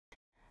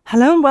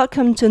Hello and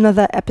welcome to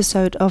another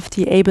episode of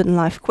the Ableton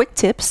Live Quick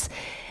Tips.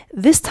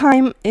 This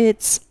time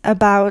it's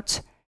about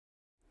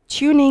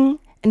tuning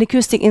an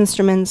acoustic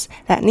instruments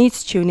that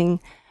needs tuning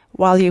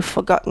while you've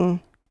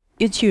forgotten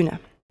your tuner.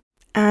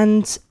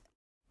 And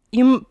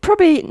you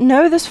probably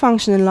know this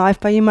function in Live,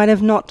 but you might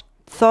have not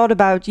thought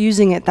about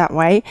using it that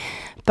way.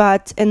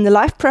 But in the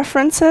Live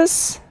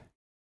preferences,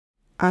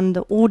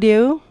 under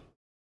audio,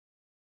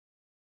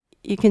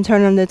 you can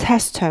turn on the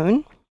test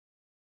tone.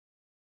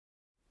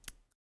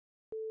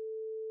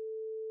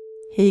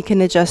 Here you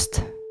can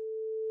adjust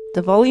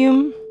the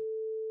volume.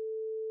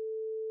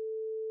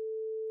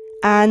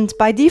 And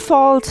by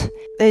default,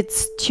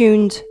 it's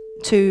tuned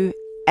to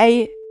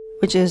A,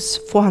 which is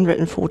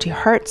 440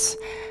 Hertz.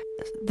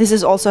 This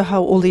is also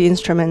how all the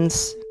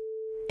instruments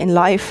in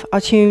Live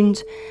are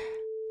tuned.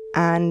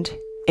 And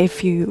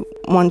if you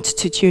want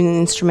to tune an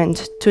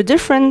instrument to a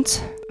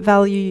different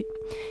value,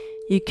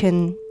 you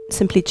can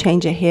simply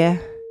change it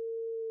here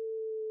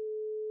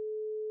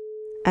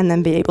and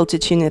then be able to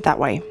tune it that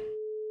way.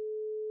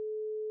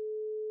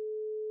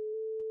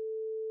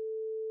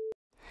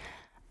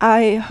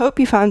 I hope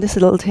you found this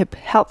little tip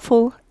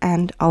helpful,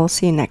 and I'll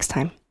see you next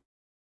time.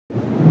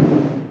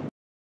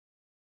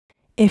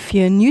 If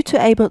you're new to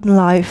Ableton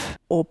Live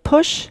or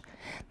Push,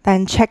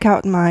 then check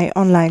out my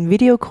online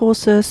video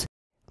courses.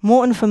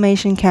 More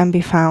information can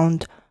be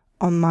found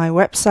on my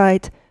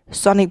website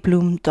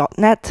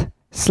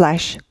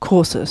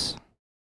sonicbloom.net/courses.